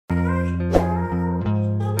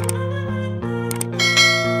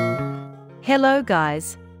Hello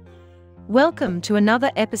guys! Welcome to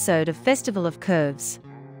another episode of Festival of Curves.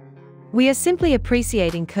 We are simply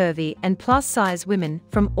appreciating curvy and plus-size women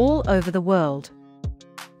from all over the world.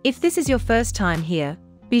 If this is your first time here,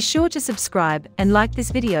 be sure to subscribe and like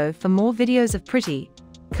this video for more videos of pretty,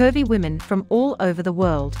 curvy women from all over the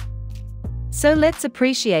world. So let's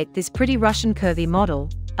appreciate this pretty Russian curvy model,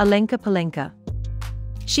 Alenka Pelenka.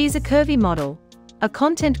 She is a curvy model, a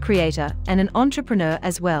content creator and an entrepreneur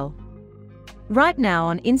as well. Right now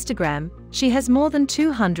on Instagram, she has more than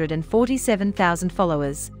 247,000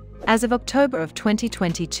 followers, as of October of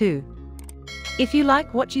 2022. If you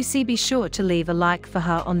like what you see, be sure to leave a like for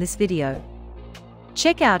her on this video.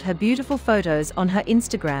 Check out her beautiful photos on her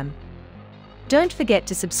Instagram. Don't forget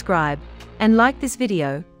to subscribe and like this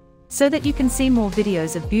video, so that you can see more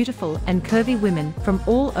videos of beautiful and curvy women from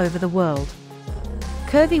all over the world.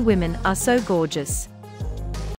 Curvy women are so gorgeous.